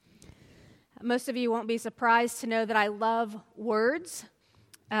Most of you won't be surprised to know that I love words.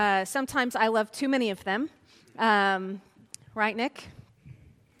 Sometimes I love too many of them. Right, Nick?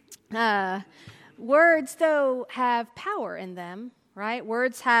 Words, though, have power in them, right?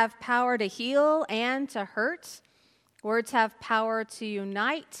 Words have power to heal and to hurt. Words have power to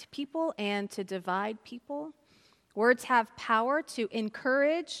unite people and to divide people. Words have power to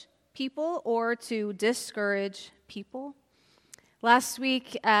encourage people or to discourage people. Last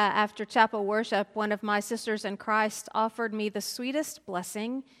week, after chapel worship, one of my sisters in Christ offered me the sweetest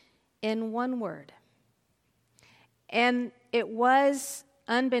blessing in one word. And it was,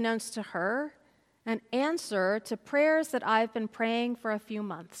 unbeknownst to her, an answer to prayers that I've been praying for a few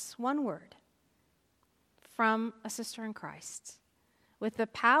months. One word from a sister in Christ, with the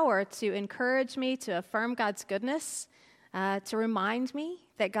power to encourage me, to affirm God's goodness, to remind me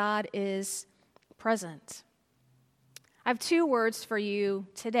that God is present. I have two words for you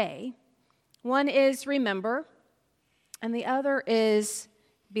today. One is remember, and the other is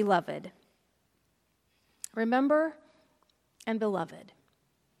beloved. Remember and beloved.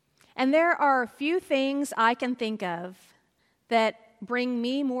 And there are few things I can think of that bring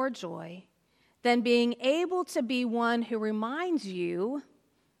me more joy than being able to be one who reminds you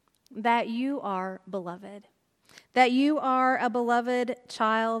that you are beloved, that you are a beloved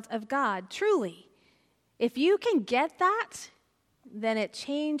child of God. Truly, if you can get that, then it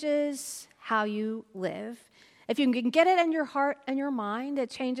changes how you live. If you can get it in your heart and your mind, it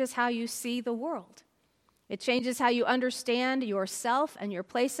changes how you see the world. It changes how you understand yourself and your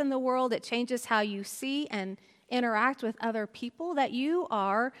place in the world. It changes how you see and interact with other people, that you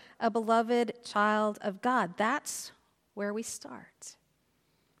are a beloved child of God. That's where we start.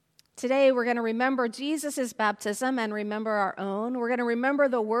 Today, we're going to remember Jesus' baptism and remember our own. We're going to remember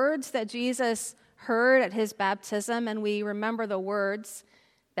the words that Jesus heard at his baptism, and we remember the words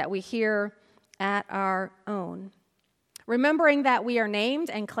that we hear at our own. Remembering that we are named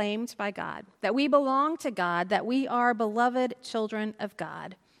and claimed by God, that we belong to God, that we are beloved children of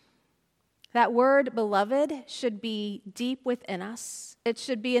God. That word beloved should be deep within us. It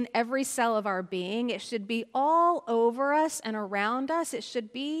should be in every cell of our being. It should be all over us and around us. It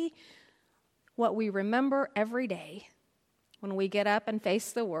should be what we remember every day when we get up and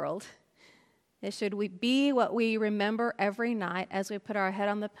face the world. It should be what we remember every night as we put our head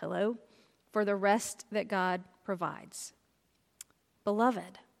on the pillow for the rest that God provides.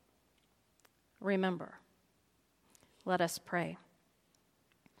 Beloved, remember. Let us pray.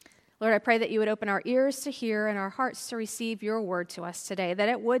 Lord, I pray that you would open our ears to hear and our hearts to receive your word to us today, that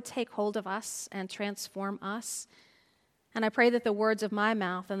it would take hold of us and transform us. And I pray that the words of my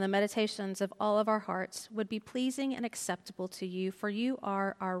mouth and the meditations of all of our hearts would be pleasing and acceptable to you, for you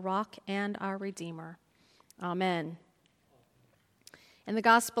are our rock and our Redeemer. Amen. In the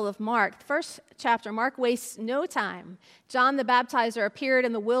Gospel of Mark, the first chapter, Mark wastes no time. John the Baptizer appeared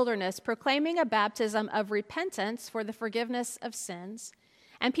in the wilderness, proclaiming a baptism of repentance for the forgiveness of sins.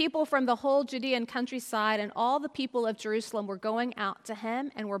 And people from the whole Judean countryside and all the people of Jerusalem were going out to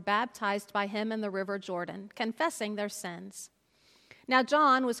him and were baptized by him in the river Jordan, confessing their sins. Now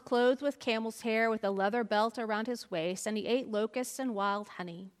John was clothed with camel's hair with a leather belt around his waist, and he ate locusts and wild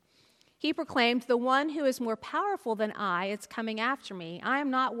honey. He proclaimed, "The one who is more powerful than I is coming after me. I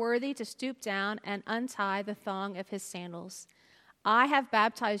am not worthy to stoop down and untie the thong of his sandals. I have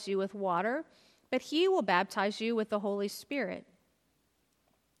baptized you with water, but he will baptize you with the Holy Spirit."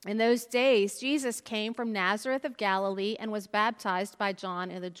 In those days, Jesus came from Nazareth of Galilee and was baptized by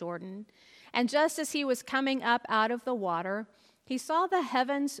John in the Jordan. And just as he was coming up out of the water, he saw the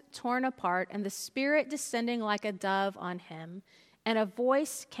heavens torn apart and the Spirit descending like a dove on him. And a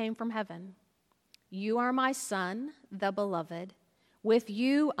voice came from heaven, "You are my Son, the Beloved. With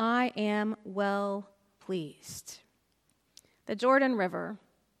you I am well pleased." The Jordan River.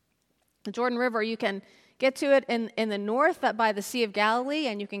 The Jordan River, you can get to it in the north up by the Sea of Galilee,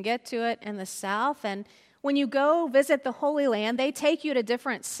 and you can get to it in the south. And when you go visit the Holy Land, they take you to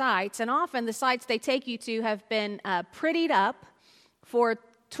different sites, and often the sites they take you to have been prettied up for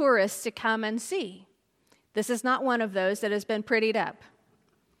tourists to come and see. This is not one of those that has been prettied up.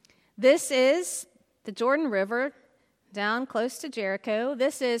 This is the Jordan River down close to Jericho.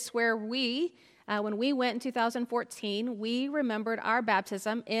 This is where we, when we went in 2014, we remembered our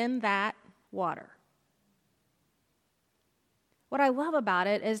baptism in that water. What I love about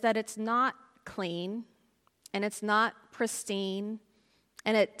it is that it's not clean, and it's not pristine,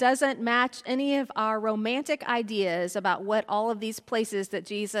 and it doesn't match any of our romantic ideas about what all of these places that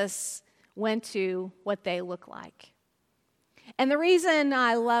Jesus went to, what they look like. And the reason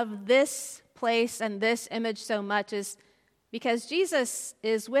I love this place and this image so much is because Jesus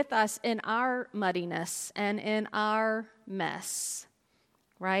is with us in our muddiness and in our mess,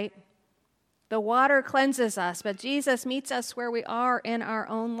 right? The water cleanses us, but Jesus meets us where we are in our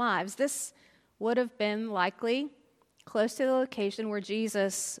own lives. This would have been likely close to the location where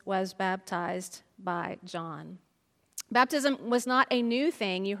Jesus was baptized by John. Baptism was not a new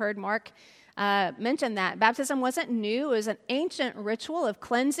thing. You heard Mark mention that. Baptism wasn't new. It was an ancient ritual of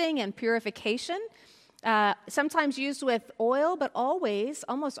cleansing and purification, sometimes used with oil, but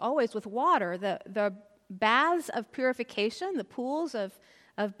almost always with water. The baths of purification, the pools of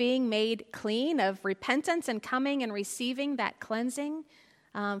being made clean, of repentance and coming and receiving that cleansing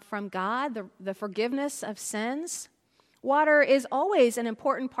from God, the forgiveness of sins. Water is always an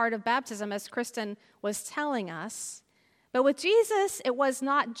important part of baptism, as Kristen was telling us. But with Jesus, it was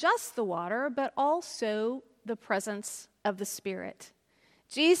not just the water, but also the presence of the Spirit.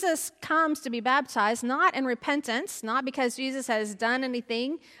 Jesus comes to be baptized not in repentance, not because Jesus has done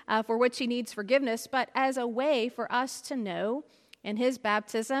anything for which he needs forgiveness, but as a way for us to know in his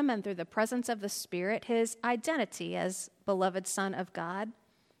baptism and through the presence of the Spirit his identity as beloved Son of God,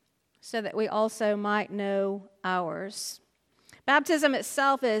 so that we also might know ours. Baptism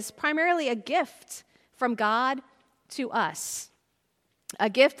itself is primarily a gift from God to us, a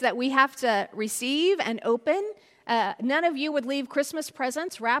gift that we have to receive and open. None of you would leave Christmas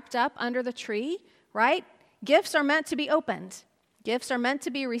presents wrapped up under the tree, right? Gifts are meant to be opened. Gifts are meant to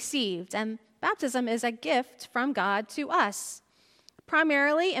be received, and baptism is a gift from God to us.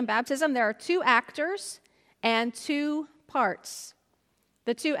 Primarily in baptism, there are two actors and two parts.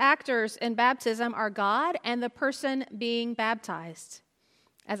 The two actors in baptism are God and the person being baptized.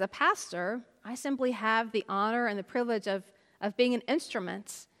 As a pastor, I simply have the honor and the privilege of being an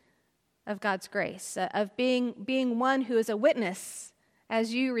instrument of God's grace, of being one who is a witness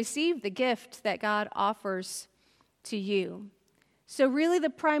as you receive the gift that God offers to you. So really the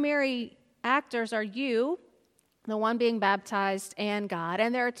primary actors are you, the one being baptized, and God.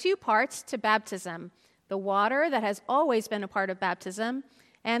 And there are two parts to baptism: the water that has always been a part of baptism,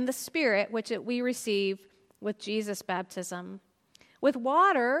 and the Spirit, which we receive with Jesus' baptism. With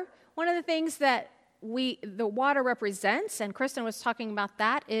water, one of the things that the water represents, and Kristen was talking about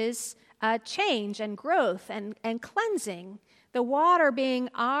that, is change and growth and cleansing. The water being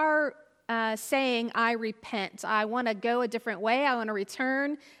our saying, I repent. I want to go a different way. I want to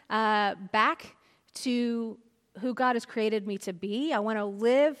return back to who God has created me to be. I want to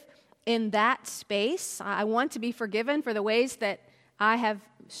live in that space. I want to be forgiven for the ways that I have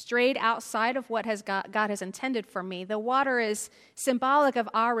strayed outside of what God has intended for me. The water is symbolic of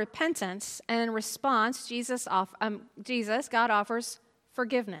our repentance, and in response, God offers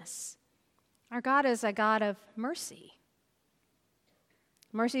forgiveness. Our God is a God of mercy,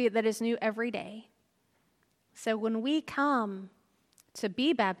 mercy that is new every day. So when we come to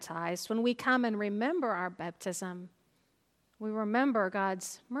be baptized, when we come and remember our baptism, we remember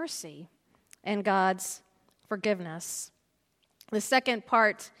God's mercy and God's forgiveness. The second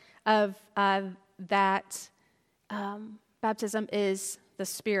part of that baptism is the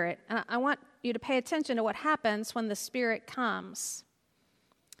Spirit. And I want you to pay attention to what happens when the Spirit comes.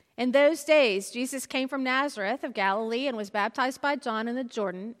 In those days, Jesus came from Nazareth of Galilee and was baptized by John in the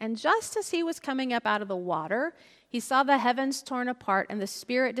Jordan. And just as he was coming up out of the water, he saw the heavens torn apart and the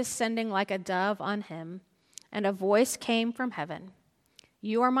Spirit descending like a dove on him. And a voice came from heaven: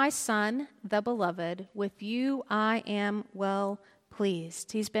 "You are my Son, the beloved. With you I am well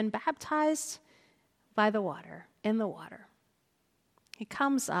pleased." He's been baptized by the water, in the water. He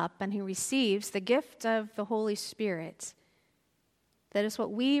comes up and he receives the gift of the Holy Spirit. That is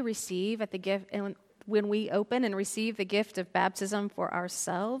what we receive at the gift, and when we open and receive the gift of baptism for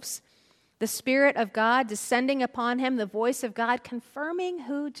ourselves. The Spirit of God descending upon him, the voice of God confirming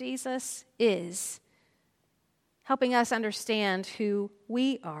who Jesus is, helping us understand who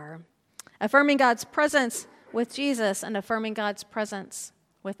we are, affirming God's presence with Jesus and affirming God's presence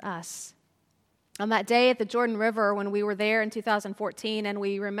with us. On that day at the Jordan River, when we were there in 2014 and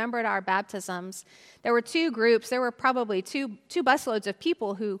we remembered our baptisms, there were two groups. There were probably two busloads of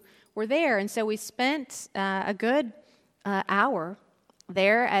people who were there. And so we spent a good hour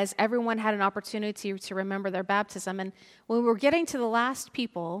there as everyone had an opportunity to remember their baptism. And when we were getting to the last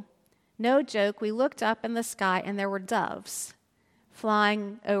people, no joke, we looked up in the sky and there were doves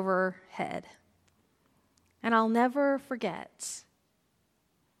flying overhead. And I'll never forget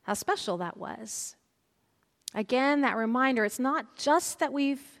how special that was. Again, that reminder, it's not just that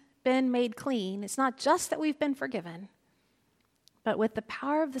we've been made clean, it's not just that we've been forgiven, but with the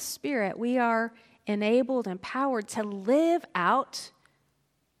power of the Spirit, we are enabled, empowered to live out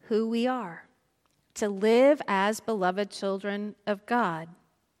who we are, to live as beloved children of God.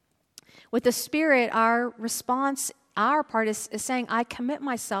 With the Spirit, our response, our part is saying, I commit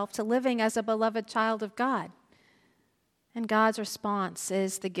myself to living as a beloved child of God. And God's response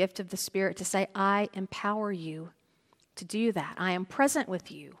is the gift of the Spirit to say, I empower you to do that. I am present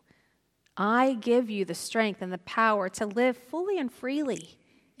with you. I give you the strength and the power to live fully and freely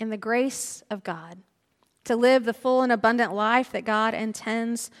in the grace of God, to live the full and abundant life that God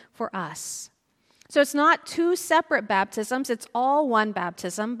intends for us. So it's not two separate baptisms, it's all one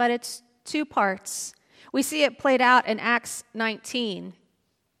baptism, but it's two parts. We see it played out in Acts 19.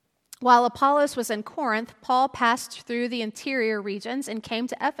 While Apollos was in Corinth, Paul passed through the interior regions and came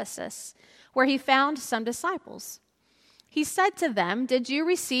to Ephesus, where he found some disciples. He said to them, "Did you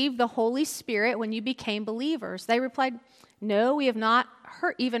receive the Holy Spirit when you became believers?" They replied, "No, we have not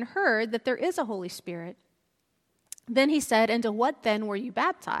even heard that there is a Holy Spirit." Then he said, "Into what then were you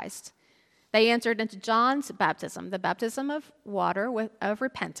baptized?" They answered, "Into John's baptism, the baptism of water of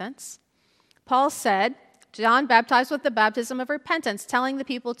repentance." Paul said, "John baptized with the baptism of repentance, telling the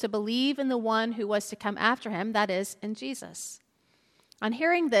people to believe in the one who was to come after him, that is, in Jesus." On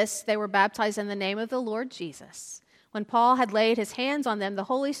hearing this, they were baptized in the name of the Lord Jesus. When Paul had laid his hands on them, the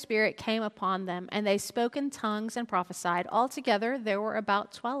Holy Spirit came upon them, and they spoke in tongues and prophesied. Altogether, there were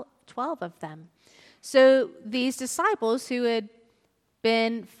about 12 of them. So these disciples who had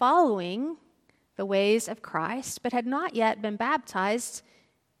been following the ways of Christ, but had not yet been baptized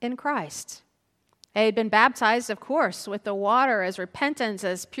in Christ. They had been baptized, of course, with the water as repentance,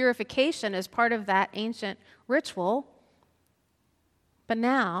 as purification, as part of that ancient ritual. But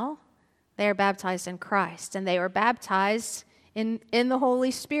now they are baptized in Christ, and they were baptized in the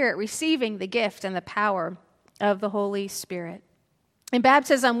Holy Spirit, receiving the gift and the power of the Holy Spirit. In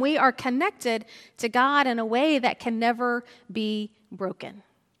baptism, we are connected to God in a way that can never be broken.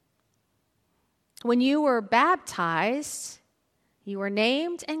 When you were baptized, you were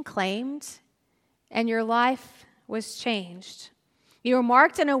named and claimed, and your life was changed. You were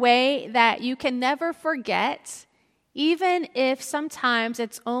marked in a way that you can never forget, even if sometimes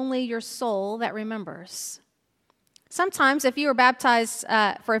it's only your soul that remembers. Sometimes if you were baptized,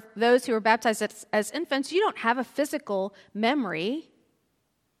 for those who were baptized as infants, you don't have a physical memory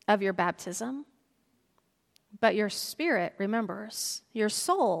of your baptism, but your spirit remembers. Your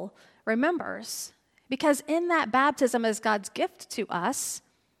soul remembers. Because in that baptism as God's gift to us,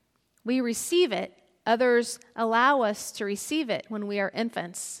 we receive it. Others allow us to receive it when we are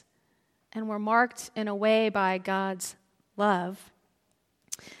infants, and we're marked in a way by God's love,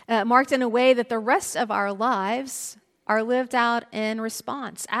 marked in a way that the rest of our lives are lived out in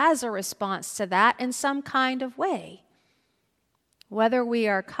response, as a response to that in some kind of way, whether we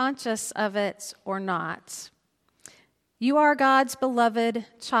are conscious of it or not. You are God's beloved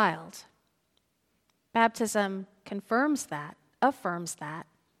child. Baptism confirms that, affirms that.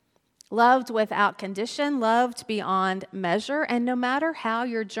 Loved without condition, loved beyond measure, and no matter how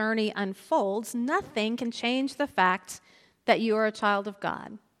your journey unfolds, nothing can change the fact that you are a child of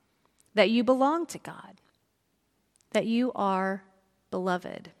God, that you belong to God, that you are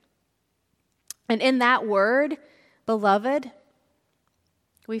beloved. And in that word, beloved,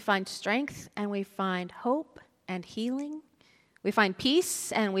 we find strength and we find hope and healing. We find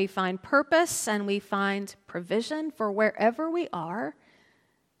peace and we find purpose and we find provision for wherever we are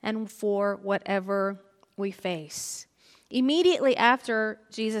and for whatever we face. Immediately after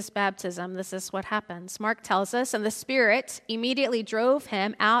Jesus' baptism, this is what happens. Mark tells us, and the Spirit immediately drove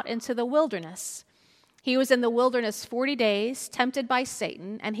him out into the wilderness. He was in the wilderness 40 days, tempted by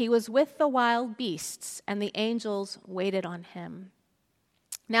Satan, and he was with the wild beasts, and the angels waited on him.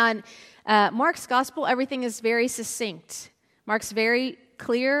 Now, in Mark's gospel, everything is very succinct. Mark's very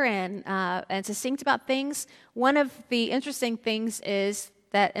clear and succinct about things. One of the interesting things is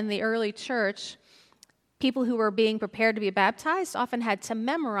that in the early church, people who were being prepared to be baptized often had to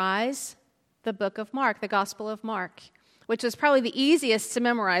memorize the book of Mark, the Gospel of Mark, which is probably the easiest to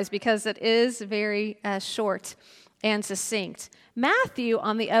memorize because it is very short and succinct. Matthew,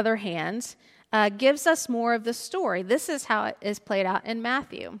 on the other hand, gives us more of the story. This is how it is played out in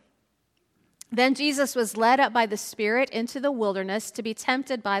Matthew. Then Jesus was led up by the Spirit into the wilderness to be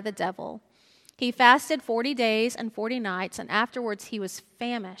tempted by the devil. He fasted 40 days and 40 nights, and afterwards he was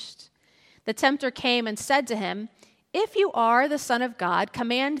famished. The tempter came and said to him, "If you are the Son of God,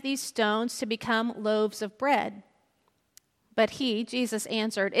 command these stones to become loaves of bread." But he, Jesus,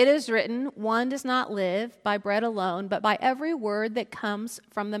 answered, "It is written, one does not live by bread alone, but by every word that comes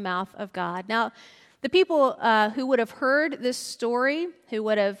from the mouth of God." Now, the people who would have heard this story, who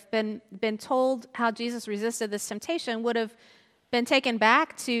would have been told how Jesus resisted this temptation, would have been taken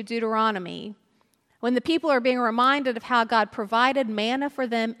back to Deuteronomy, when the people are being reminded of how God provided manna for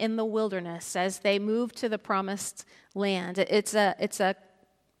them in the wilderness as they moved to the promised land. It's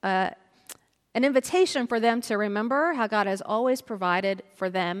an invitation for them to remember how God has always provided for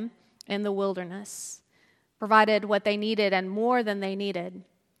them in the wilderness, provided what they needed and more than they needed.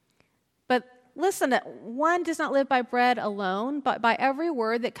 But listen, one does not live by bread alone, but by every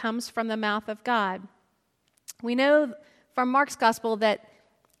word that comes from the mouth of God. We know from Mark's gospel that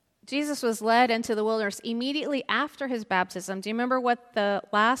Jesus was led into the wilderness immediately after his baptism. Do you remember what the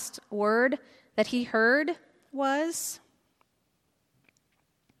last word that he heard was?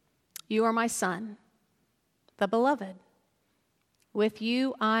 You are my son, the beloved. With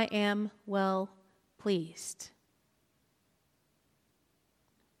you I am well pleased.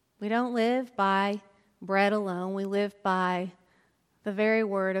 We don't live by bread alone. We live by the very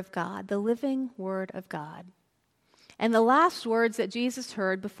word of God, the living word of God. And the last words that Jesus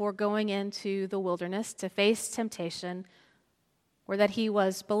heard before going into the wilderness to face temptation were that he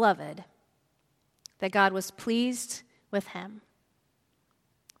was beloved, that God was pleased with him,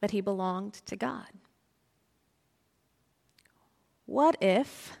 that he belonged to God. What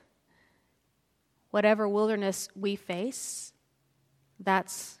if, whatever wilderness we face,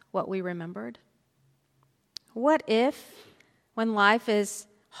 that's what we remembered? What if, when life is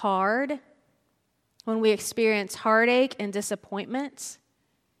hard, when we experience heartache and disappointment,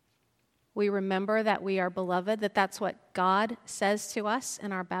 we remember that we are beloved, that that's what God says to us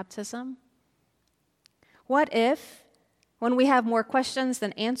in our baptism? What if, when we have more questions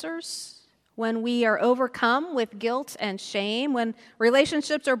than answers, when we are overcome with guilt and shame, when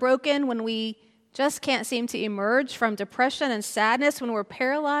relationships are broken, when we just can't seem to emerge from depression and sadness, when we're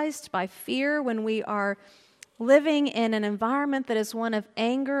paralyzed by fear, when we are living in an environment that is one of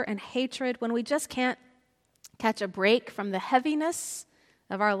anger and hatred, when we just can't catch a break from the heaviness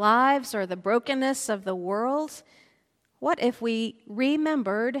of our lives or the brokenness of the world, what if we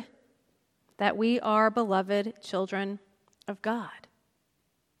remembered that we are beloved children of God?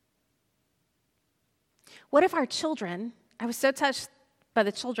 What if our children, I was so touched by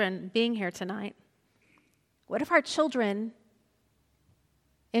the children being here tonight, what if our children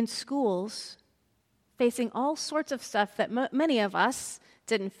in schools facing all sorts of stuff that many of us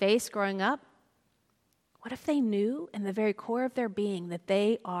didn't face growing up, what if they knew in the very core of their being that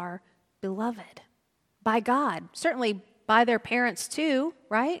they are beloved by God? Certainly by their parents too,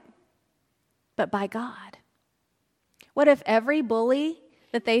 right? But by God. What if every bully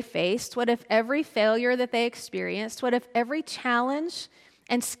that they faced, what if every failure that they experienced, what if every challenge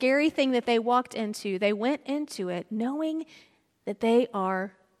and scary thing that they walked into, they went into it knowing that they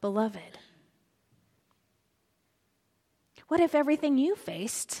are beloved? What if everything you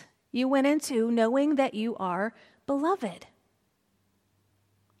faced, you went into knowing that you are beloved?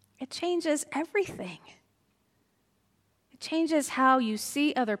 It changes everything. It changes how you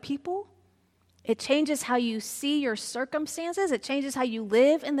see other people. It changes how you see your circumstances. It changes how you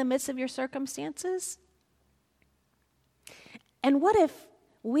live in the midst of your circumstances. And what if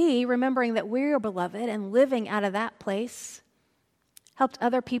we, remembering that we are beloved and living out of that place, helped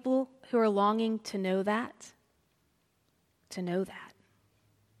other people who are longing to know that? To know that.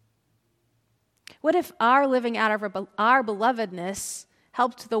 What if our living out of our belovedness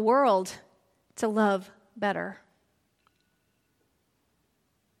helped the world to love better?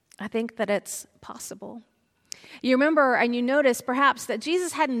 I think that it's possible. You remember and you notice perhaps that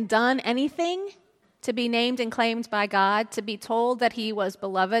Jesus hadn't done anything to be named and claimed by God, to be told that he was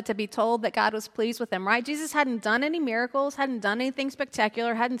beloved, to be told that God was pleased with him, right? Jesus hadn't done any miracles, hadn't done anything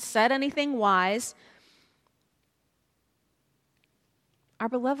spectacular, hadn't said anything wise. Our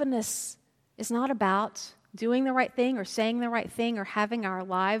belovedness is not about doing the right thing or saying the right thing or having our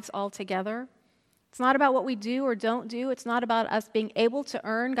lives all together. It's not about what we do or don't do. It's not about us being able to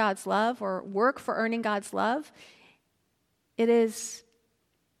earn God's love or work for earning God's love. It is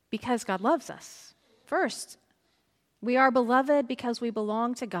because God loves us. First, we are beloved because we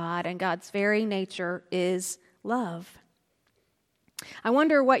belong to God, and God's very nature is love. I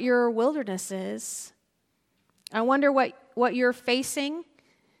wonder what your wilderness is. I wonder what you're facing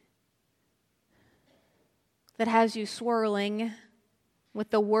that has you swirling with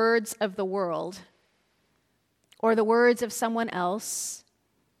the words of the world or the words of someone else,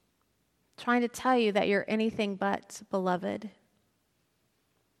 trying to tell you that you're anything but beloved.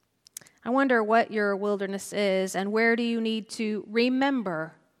 I wonder what your wilderness is, and where do you need to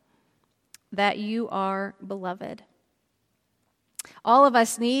remember that you are beloved? All of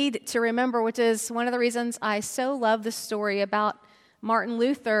us need to remember, which is one of the reasons I so love the story about Martin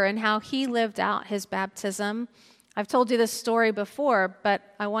Luther and how he lived out his baptism. I've told you this story before, but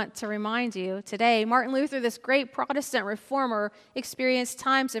I want to remind you today. Martin Luther, this great Protestant reformer, experienced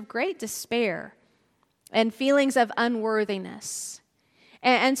times of great despair and feelings of unworthiness.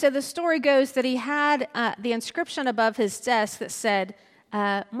 And so the story goes that he had the inscription above his desk that said,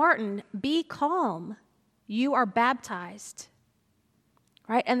 Martin, be calm. You are baptized.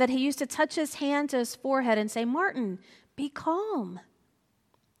 Right? And that he used to touch his hand to his forehead and say, Martin, be calm.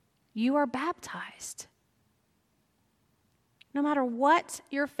 You are baptized. No matter what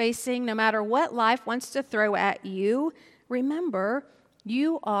you're facing, no matter what life wants to throw at you, remember,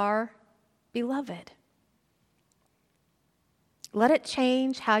 you are beloved. Let it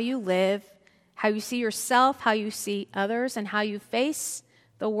change how you live, how you see yourself, how you see others, and how you face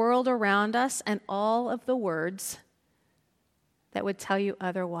the world around us and all of the words that would tell you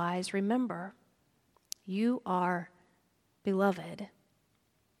otherwise. Remember, you are beloved.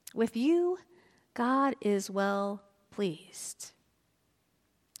 With you, God is well pleased.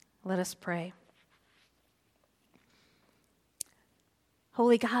 Let us pray.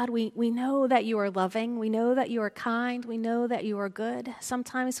 Holy God, we know that you are loving. We know that you are kind. We know that you are good.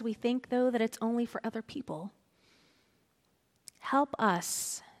 Sometimes we think, though, that it's only for other people. Help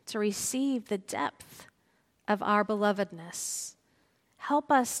us to receive the depth of our belovedness.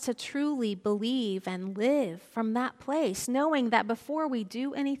 Help us to truly believe and live from that place, knowing that before we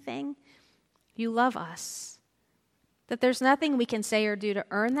do anything, you love us. That there's nothing we can say or do to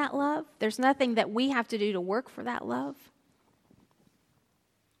earn that love. There's nothing that we have to do to work for that love.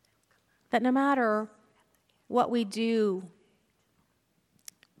 That no matter what we do,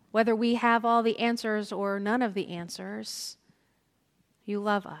 whether we have all the answers or none of the answers, you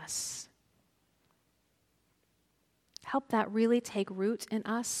love us. Help that really take root in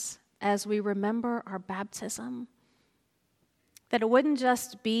us as we remember our baptism. That it wouldn't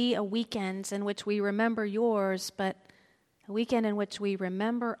just be a weekend in which we remember yours, but a weekend in which we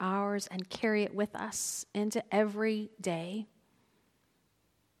remember ours and carry it with us into every day.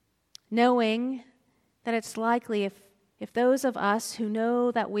 Knowing that it's likely if those of us who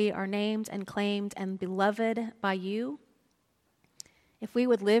know that we are named and claimed and beloved by you, if we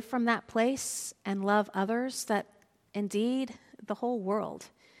would live from that place and love others, that indeed the whole world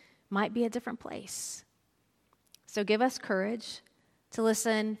might be a different place. So give us courage to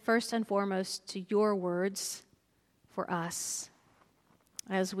listen first and foremost to your words for us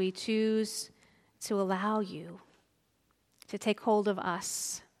as we choose to allow you to take hold of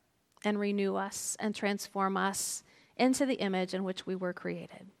us and renew us and transform us into the image in which we were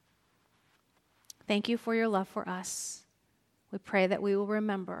created. Thank you for your love for us. We pray that we will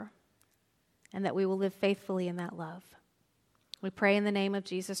remember and that we will live faithfully in that love. We pray in the name of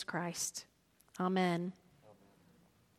Jesus Christ. Amen.